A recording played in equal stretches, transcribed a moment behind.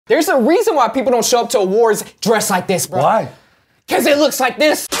There's a reason why people don't show up to awards dressed like this, bro. Why? Because it looks like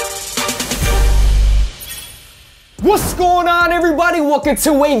this. What's going on, everybody? Welcome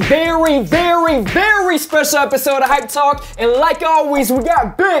to a very, very, very special episode of Hype Talk. And like always, we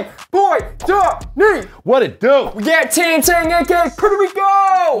got Big Boy Tang. What it do? We got Tang, aka Puerto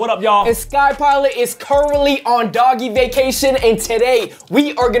Rico. What up, y'all? And Sky Pilot is currently on doggy vacation. And today,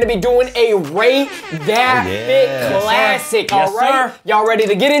 we are going to be doing a Rate That Fit Classic. Yes, all right? sir. Y'all ready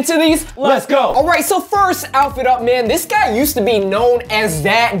to get into these? Let's go. All right, so first outfit up, man. This guy used to be known as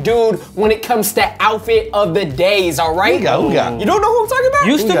that dude when it comes to outfit of the days, all right? Who got? You don't know who I'm talking about?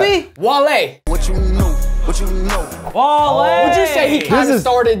 Used to be? Wale. What you know? What you know? Wale. Would you say he kind of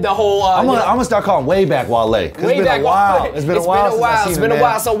started the whole, I'm gonna start calling way back Wale. It's been a while. It's been a while. It's been a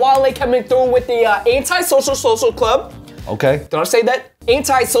while. So Wale coming through with the Anti-Social Social Club. Okay. Did I say that?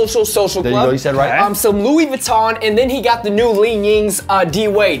 Anti-Social Social There Club. you go, you said right. Some Louis Vuitton, and then he got the new Li Ying's D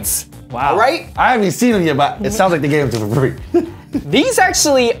Wade's. Wow. All right? I haven't even seen them yet, but it sounds like they gave them to for free. These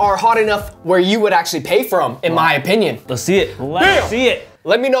actually are hot enough where you would actually pay for them, in my opinion. Let's see it. Let's see it.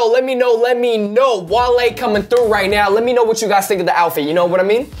 Let me know. Wale coming through right now. Let me know what you guys think of the outfit. You know what I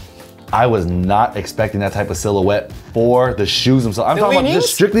mean? I was not expecting that type of silhouette for the shoes themselves. I'm talking about leanings?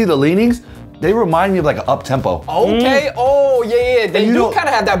 just strictly the leanings. They remind me of like an up-tempo. Okay. Oh, yeah. They you do know- kind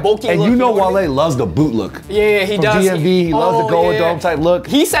of have that bulky And look. you know what I mean? Wale loves the boot look. Yeah, he From does. DMV, he loves the Goa Dome type look.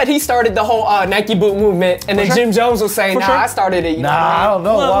 He said he started the whole Nike boot movement, and then sure. Jim Jones was saying, For nah, sure. I started it. You know what Nah, I don't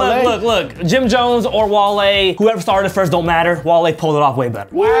know. Wale. Look. Jim Jones or Wale, whoever started first don't matter. Wale pulled it off way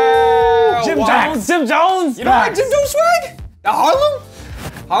better. Wow. Jim wow. Jones. You know what Jim Jones swag? The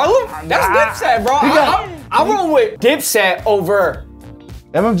Harlem? That's Dipset, bro. I roll with Dipset over.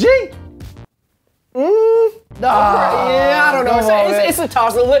 MMG? Yeah, I don't know. It's a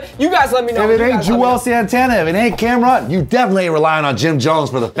toss. You guys let me know. If it You ain't guys let me Joel know. Santana, if it ain't Cameron, you definitely ain't relying on Jim Jones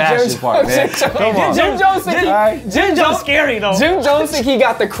for the fashion part, man. Come on. Jim Jones think Jim Jones scary though. Jim Jones think he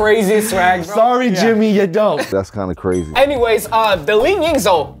got the craziest swag, bro. Sorry, Jimmy, you don't. That's kind of crazy. Anyways, the Li Ying's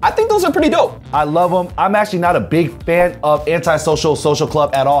though, I think those are pretty dope. I love them. I'm actually not a big fan of Anti-Social Social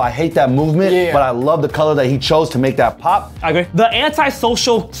Club at all. I hate that movement, but I love the color that he chose to make that pop. I agree. The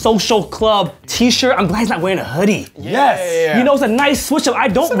Anti-Social Social Club t-shirt, I'm glad he's not wearing a hoodie. Yes. You know, it's a nice switch up. I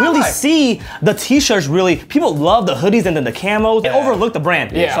don't really see the t-shirts really. People love the hoodies and then the camos. They overlook the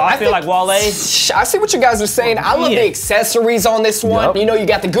brand. Yeah. So I feel like Wale. I see what you guys are saying. I love the accessories on this one. Yup. You know, you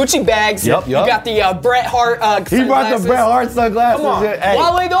got the Gucci bags. Yup. You got the Bret Hart He brought the sunglasses. Bret Hart sunglasses. Come on. Hey.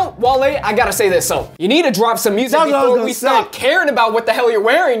 Wale, I gotta say this, so you need to drop some music That's what I was before gonna we say. stop caring about what the hell you're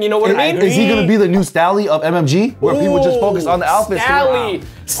wearing, you know what I mean? Is he gonna be the new Stally of MMG? Where people just focus on the outfits?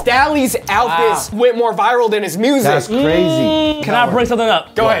 Stally's outfits went more viral than his music. That's crazy. Can I bring something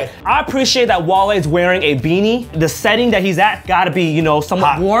up? Go ahead. I appreciate that Wale's wearing a beanie. The setting that he's at gotta be, you know,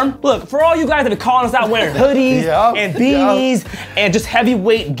 somewhat warm. Look, for all you guys that are calling us out wearing hoodies and beanies and just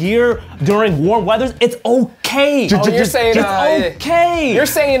heavyweight gear during warm weathers, it's okay. You're saying it's okay. You're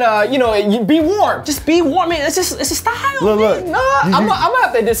saying you know, you be warm. Just be warm, man. It's a style. Look. Nah, I'm gonna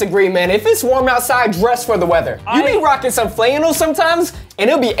have to disagree, man. If it's warm outside, dress for the weather. You be rocking some flannels sometimes, and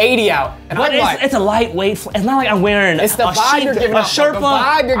it'll be 80 out. And But I'm like, it's a lightweight. It's not like I'm wearing it's the vibe you're giving a off. Sherpa. The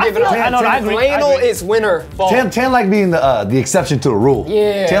vibe you're giving off. I know. I agree. Flannel is winter. Fall. Tan like being the exception to the rule.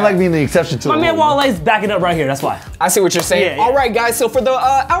 Yeah. Tan like being the exception to the My rule. man Wale's backing up right here. That's why. I see what you're saying. Yeah. All right, guys. So for the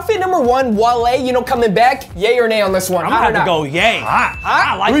outfit number one, Wale, you know, coming back, yay or nay on this one? I'm gonna have to go yay. Hot.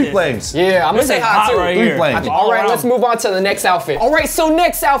 I like Three this. flames. Yeah, I'm gonna This say is hot too. right Three here. flames. All right, around. let's move on to the next outfit. All right, so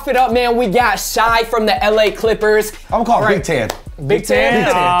next outfit up, man, we got Shy from the LA Clippers. I'm gonna call it Big Tan. Big Tan.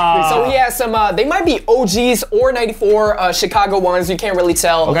 Big Tan. So he has some, they might be OGs or 94 Chicago ones. You can't really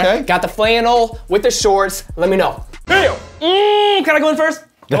tell. Okay. Got the flannel with the shorts. Let me know. Can I go in first?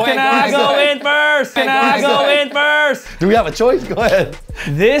 Can I go in first? Can I go in first? Do we have a choice? Go ahead.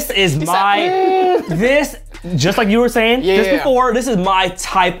 This is this, just like you were saying just Yeah. before, this is my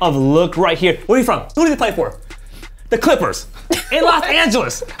type of look right here. Where are you from? Who do you play for? The Clippers. In Los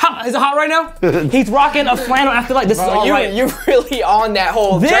Angeles. Is it hot right now? He's rocking a flannel. I feel like this is all right. You're really on that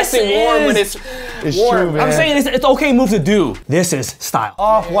whole This dressing warm when is- it's warm. true, man. I'm saying it's okay move to do. This is style.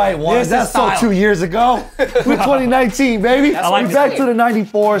 Off-white ones. This is That's so style. 2 years ago. We're 2019, baby. like We're this. back to the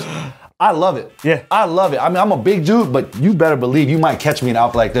 94s. I love it. Yeah. I love it. I mean, I'm a big dude, but you better believe you might catch me in an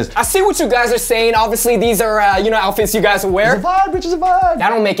outfit like this. I see what you guys are saying. Obviously, these are, outfits you guys wear. It's a vibe, Rich, it's a vibe. That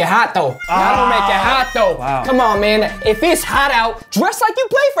don't make it hot, though. That don't make it hot, though. Wow. Come on, man. If it's hot out, dress like you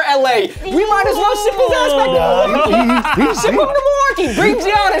play for LA. We might as well ship his ass back to Milwaukee. Ship him to Milwaukee. Bring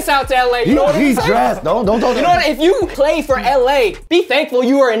Giannis out to LA. You know what I'm He's saying? dressed. Don't. You know what? If you play for LA, be thankful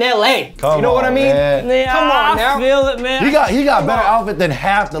you were in LA. Come you know what I on, mean? man. Yeah, Come on now. I feel it, man. He got better outfit than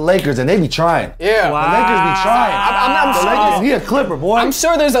half the Lakers, and they be trying. Yeah. Wow. The Lakers be trying. I'm The sure. Lakers, he a Clipper, boy. I'm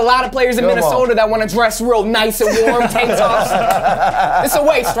sure there's a lot of players in Come Minnesota on. that want to dress real nice and warm, tank tops. It's a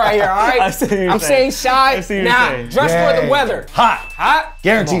waste right here, all right? I see what you're I'm saying shy. I see what you're Nah, saying. dress for the Dang. weather. Hot. Hot?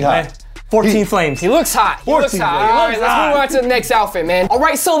 Guaranteed hot. Man. 14 flames. He looks hot. He looks 14, hot. man. All right, let's move on to the next outfit, man. All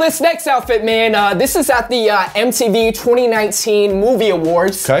right, so this next outfit, man, this is at the MTV 2019 Movie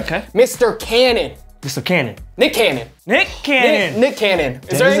Awards. Okay. Mr. Cannon. Mr. Cannon. Nick Cannon. Nick Cannon. Nick Cannon.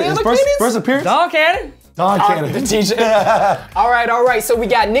 Is there any His other first Cannons? appearance? Don Cannon. Don Cannon. The DJ. all right. So we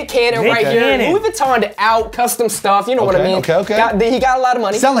got Nick Cannon Nick right Cannon. here. Louis Vuitton out, custom stuff. You know what I mean? Okay. He got a lot of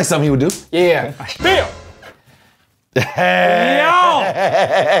money. Sound like something he would do. Yeah. Bam. Yo.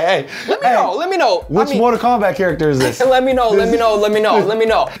 Let me know. Which Mortal Kombat character is this? Let me know.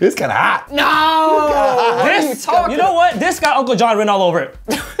 It's kind of hot. No. What are you talking? You know what? This got Uncle John written all over it.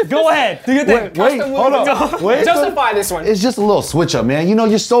 Go ahead. Do your thing. Wait, Custom hold Louis on. Vuitton. Wait. Justify this one. It's just a little switch up, man. You know,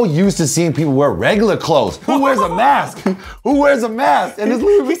 you're so used to seeing people wear regular clothes. Who wears a mask? Who wears a mask? And it's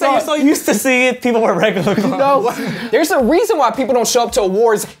Louis He said you're so used to seeing people wear regular clothes. No. There's a reason why people don't show up to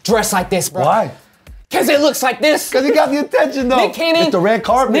awards dressed like this, bro. Why? Because it looks like this. Because he got the attention, though. Nick Cannon. It's the red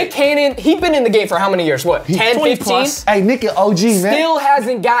carpet. Nick Cannon, he's been in the game for how many years? What, 10, 20 15? plus. Hey, Nick is OG, man. Still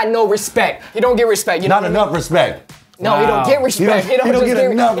hasn't gotten no respect. He don't get respect. You know Not what I mean? enough respect. No, he don't get respect. He don't just get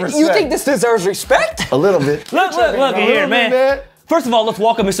enough You respect. think this deserves respect? A little bit. Look here, man. First of all, let's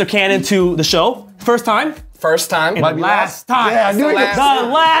welcome Mr. Cannon to the show. First time. First time. And last time. Yeah, I knew it. Last The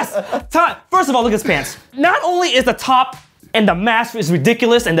last time. First of all, look at his pants. Not only is the top and the mask is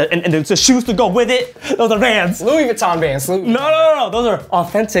ridiculous, and the shoes to go with it, those are Vans. Louis Vuitton Vans. No. Those are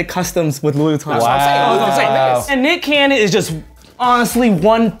authentic customs with Louis Vuitton. That's what I'm saying. Louis Vuitton Vans. And Nick Cannon is just honestly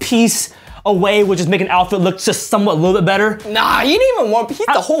one piece away with just making an outfit look just somewhat a little bit better. Nah, he didn't even want. He's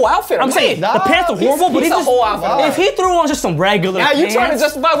the whole outfit. I'm saying Nah, the pants are horrible, but he's he the just, whole outfit. if he threw on just some regular Now you pants, trying to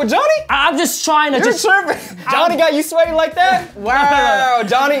justify with Johnny? I'm just trying to You're just. tripping. Johnny got you sweating like that? Wow,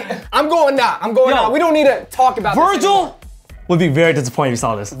 Johnny. I'm going out. We don't need to talk about this anymore. Virgil would be very disappointed if he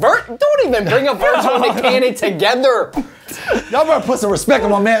saw this. Don't even bring up Virgil and Nick Cannon together. Y'all better put some respect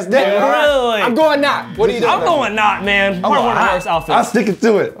on my man's neck. Really? I'm going not. What are you doing? I'm going not, man. Probably one of the worst outfits. I'm sticking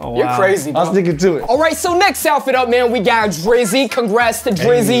to it. You're crazy, bro. I'm sticking to it. All right, so next outfit up, man, we got Drizzy. Congrats to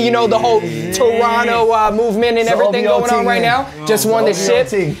Drizzy. You know, the whole Toronto movement and It's everything OVO going on team, right man. now. Just won the OVO ship.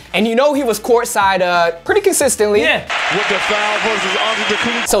 team. And you know he was courtside pretty consistently. Yeah. With the foul versus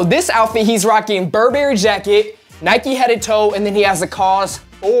Antetokounmpo. So this outfit, he's rocking Burberry jacket, Nike headed toe, and then he has the Cause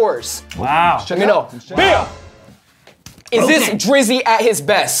 4s. Wow. Let me know. Bam! Is this Drizzy at his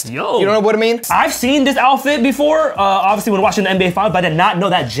best? Yo. You know what I mean? I've seen this outfit before, obviously when watching the NBA Finals, but I did not know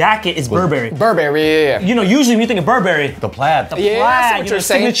that jacket is Burberry. Burberry, yeah. You know, usually when you think of Burberry, The plaid. Yeah, I see plaid, what you you're know,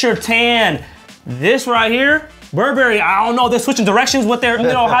 saying. signature tan. This right here, Burberry, I don't know, they're switching directions with their,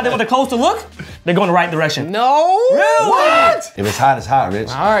 how they want their clothes to look. They're going the right direction. No. Really? What? If it's hot, it's hot, Rich.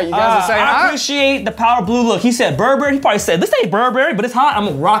 All right, you guys are saying I hot. appreciate the powder blue look. He said Burberry. He probably said, this ain't Burberry, but it's hot. I'm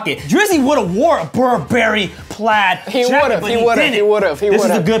gonna rock it. Drizzy would have wore a Burberry plaid He jacket, would've, but he would've, didn't. he would've, he This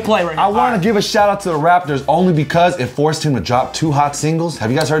is a would've. good play right here. I want to give a shout out to the Raptors only because it forced him to drop 2 hot singles. Have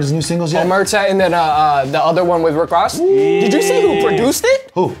you guys heard his new singles yet? Omerta and then the other one with Rick Ross. Did you see who produced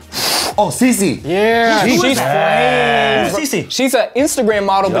it? Who? Oh, Cece. Yeah, She's she's bad. Who's Cece? She's an Instagram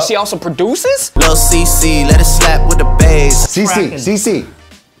model, but Yup. she also produces. Lil CC, let it slap with the bass. Cece. Cece.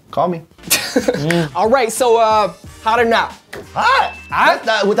 Call me. All right, so hot or not? Hot.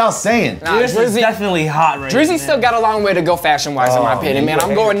 Hot? Without saying. Nah, This is Drizzy, definitely hot right Drizzy here. still got a long way to go fashion-wise, in my opinion, man.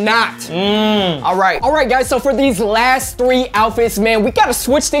 I'm going not. All right, guys. So for these last 3 outfits, man, we gotta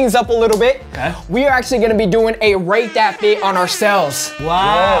switch things up a little bit. Okay. We are actually gonna be doing a rate that fit on ourselves.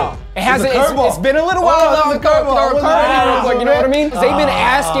 Wow. It hasn't. It's a curveball. It's been a little while. Oh, it's a curveball. You know what I mean? They've been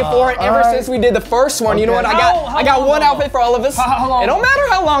asking for it ever since we did the first one. You know what? I got one outfit for all of us. How long? It don't matter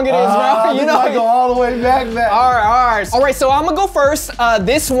how long it is, bro. You I go know. all the way back. All right. So I'm gonna go first.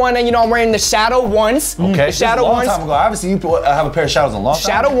 This one, and you know, I'm wearing the Shadow Ones. Okay. The Shadow a long Ones. time ago. I haven't seen you have a pair of shadows in a long time.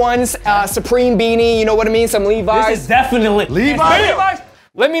 Shadow Ones, Supreme beanie. You know what I mean? Some Levi's. This is definitely Levi's?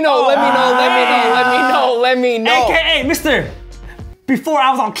 Let me know. Let me know. AKA Mr. before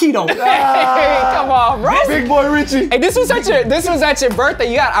I was on keto. Hey, come on, bro. Big boy Richie. Hey, this was at your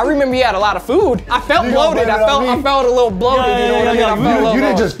birthday. I remember you had a lot of food. I felt bloated. I felt a little bloated. You know what I mean? I felt a little You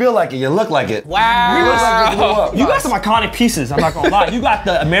didn't just feel like it. You look like it. Wow. You got some iconic pieces. I'm not gonna lie. You got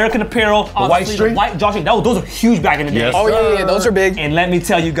the American Apparel, the white string, white jogging. Those are huge back in the day. Yes, oh yeah, those are big. And let me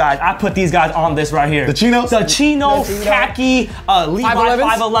tell you guys, I put these guys on this right here. The chinos? The chino, khaki, Levi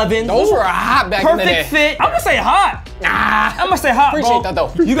 511. Those were hot back in the day. Perfect fit. I'm gonna say hot. I'm gonna say hot, Appreciate bro. that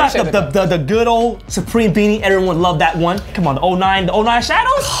though. You got the good old Supreme beanie. Everyone loved that one. Come on, the 09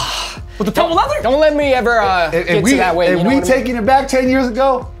 shadows with the tumble leather. Don't let me ever get to that way. If we taking it back 10 years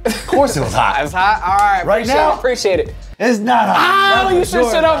ago, of course it was hot. It's hot. All right. Right now, appreciate it. It's not hot. Oh, you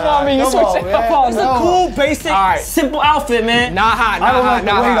switched it up on me. You switched it up on me. It's a cool, basic, simple outfit, man. Not hot. I don't like the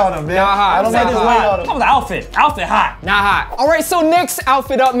weight on him, man. Not hot. I don't like the weight on him. Come on, the outfit. Outfit hot. Not hot. All right, so next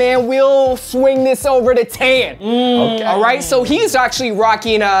outfit up, man, we'll swing this over to Tang. Okay. All right, so he's actually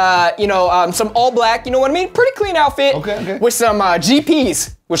rocking, some all black, you know what I mean? Pretty clean outfit. Okay. With some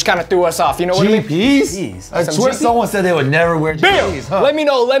GPs, which kind of threw us off, you know what I mean? GPs? I swear someone said they would never wear GPs. Huh? Let me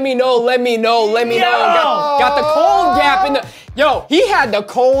know. Got the cold gap in the... Yo, he had the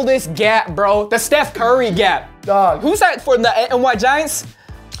coldest gap, bro. The Steph Curry gap. Dog. Who's that for the NY Giants?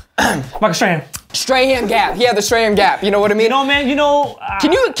 Michael Strahan. Strahan gap. He had the Strahan gap. You know what I mean? You know, man.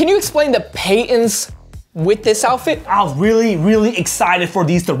 Can you explain the Paytons with this outfit? I was really excited for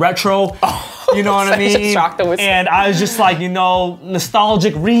these to retro. You know what I mean? And I was just like,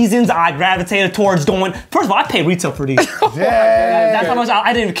 nostalgic reasons I gravitated towards going. First of all, I paid retail for these. That's how much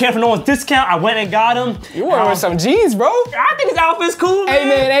I didn't even care for no one's discount. I went and got them. You went with some jeans, bro. I think this outfit's cool,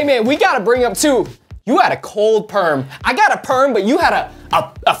 man. Hey man, we gotta bring up too. You had a cold perm. I got a perm, but you had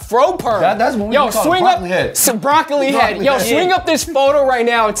a fro perm. That's what we call swing broccoli head. Some broccoli head. Yo, swing up this photo right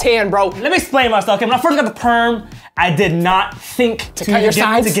now, Tan, bro. Let me explain myself. Okay, when I first got the perm, I did not think to cut your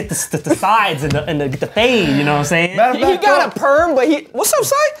sides? To get the sides and get the fade. You know what I'm saying? He got a perm, but what's up,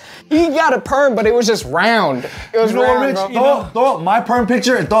 Si? He got a perm, but it was just round. It was round, Rich, bro. throw up my perm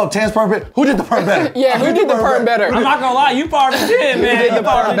picture and throw up Tan's perm picture. Who did the perm better? Yeah, who did the perm better? I'm not gonna lie, you probably did, man. did the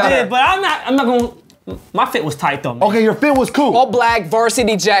perm better. But I'm not gonna. My fit was tight though, man. Okay, your fit was cool. All black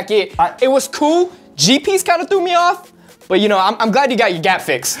varsity jacket. It was cool. GPs kind of threw me off, but I'm glad you got your gap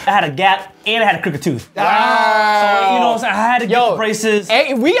fixed. I had a gap and I had a crooked tooth. So, you know what I'm saying? I had to get the braces.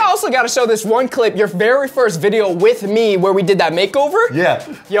 Hey, we also got to show this one clip, your very first video with me where we did that makeover. Yeah.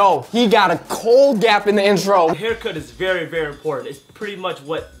 Yo, he got a cold gap in the intro. The haircut is very, very important. It's pretty much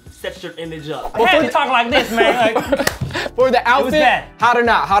what sets your image up. I had to talk like this, man. For the outfit, it was bad. Hot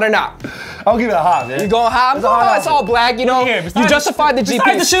or not? I'll give it a hot, man. You going hot? It's all black, you know? You justified the GP.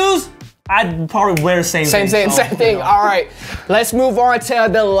 Besides the shoes, I'd probably wear the same thing. Same thing. All right, let's move on to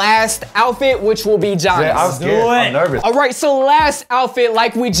the last outfit, which will be Johnny's. Yeah, I'm scared. I'm nervous. All right, so last outfit,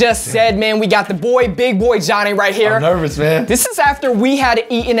 like we just said, man, we got the big boy Johnny right here. I'm nervous, man. This is after we had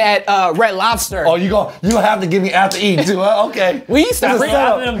eaten at Red Lobster. Oh, you have to give me after eating too, huh? Okay. We used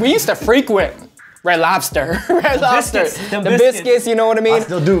to frequent Red Lobster. The biscuits, you know what I mean? I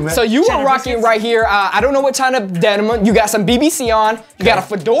still do, man. So you were rocking right here. I don't know what kind of denim. You got some BBC on. You got a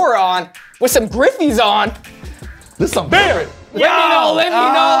fedora on with some Griffies on. This is some beer. Let me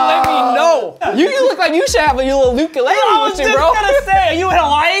know. You look like you should have a little ukulele with you, bro. I was just gonna say, are you in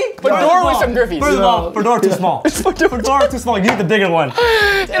Hawaii? Fedora with some Griffies. First of all, fedora too small. Fedora too small. You need the bigger one.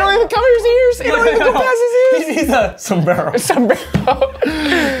 It don't even cover his ears. It don't even go past his ears. He needs a sombrero.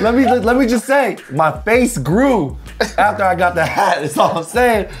 Let me just say, my face grew after I got the hat. That's all I'm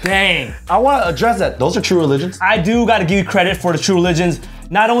saying. Dang. I want to address that. Those are true religions. I do got to give you credit for the true religions.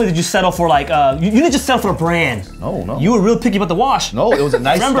 Not only did you settle for you didn't just settle for a brand. No. You were real picky about the wash. No, it was a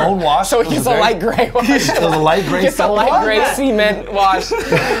nice stone wash. So it's a light gray wash. It was a light gray stone wash. It's a light gray cement wash.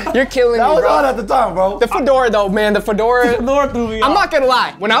 You're killing me, bro. That was on at the time, bro. The fedora though, man. The fedora threw me off. I'm not gonna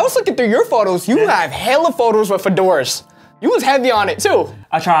lie. When I was looking through your photos, you have hella photos with fedoras. You was heavy on it too.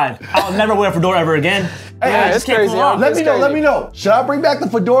 I tried. I'll never wear a fedora ever again. Hey, it's crazy. Let me know. Should I bring back the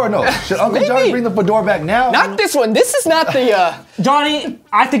fedora or no? Should Uncle Johnny bring the fedora back now? Not this one. This is not the Johnny,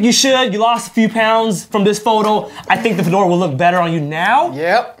 I think you should. You lost a few pounds from this photo. I think the fedora will look better on you now.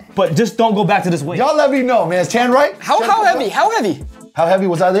 Yep. But just don't go back to this weight. Y'all let me know, man. Is Tan right? How heavy? How heavy? How heavy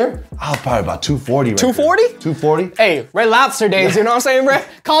was I there? I was probably about 240 right 240? 240? Hey, Red Lobster days, you know what I'm saying, Red?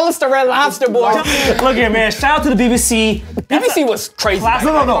 Call us the Red Lobster boys. Look here, man. Shout out to the BBC. BBC was crazy.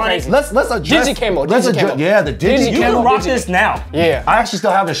 No. Crazy. Let's address. Digicamo. Yeah, the Digicamo. You can rock this now. Yeah. I actually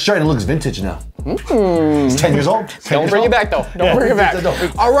still have this shirt and it looks vintage now. It's 10 years old. Don't bring it back though. Don't bring it back.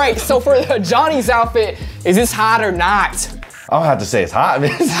 All right, so for Johnny's outfit, is this hot or not? I'll have to say it's hot,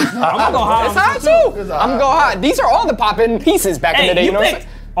 man. I'm gonna go hot. It's hot too. I'm gonna go hot. These are all the poppin' pieces back in the day, you know what I'm saying?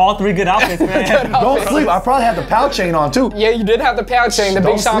 All 3 good outfits, man. Don't sleep. I probably had the pound chain on too. Yeah, you did have the pound chain, the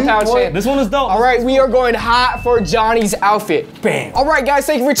Don't Big Sean sleep, pound boy. chain. This one is dope. All right, we are going hot for Johnny's outfit. Bam. All right, guys,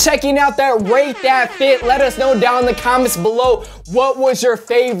 thank you for checking out that Rate That Fit. Let us know down in the comments below what was your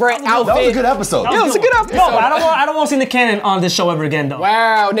favorite outfit. That was a good episode. Yeah, it was a good episode. No, but I don't want to see Nick Cannon on this show ever again, though.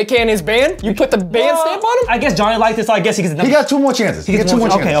 Wow, Nick Cannon's band? You put the band stamp on him? I guess Johnny liked it, so I guess he gets He got 2 more chances. He got 2 more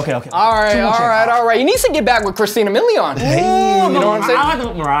chances. Okay. All right. He needs to get back with Christina Milian. Ooh, you know what I'm saying? I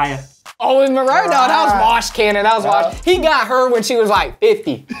like Mariah. Oh, and Mariah? No, that was Wash Cannon. That was Wash. He got her when she was like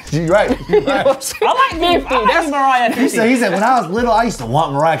 50. You're right. You know what I'm saying? I like 50. That's Mariah at 50. He said, when I was little, I used to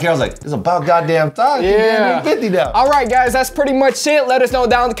want Mariah Carey. I was like, it's about goddamn time. Yeah. 50 now. All right, guys, that's pretty much it. Let us know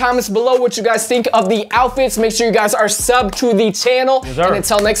down in the comments below what you guys think of the outfits. Make sure you guys are subbed to the channel. Yes, sir. And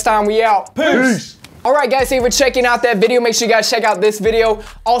until next time, we out. Peace. All right, guys, thank you for checking out that video. Make sure you guys check out this video.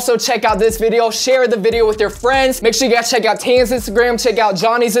 Also, check out this video. Share the video with your friends. Make sure you guys check out Tang's Instagram. Check out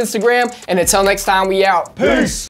Johnny's Instagram. And until next time, we out. Peace.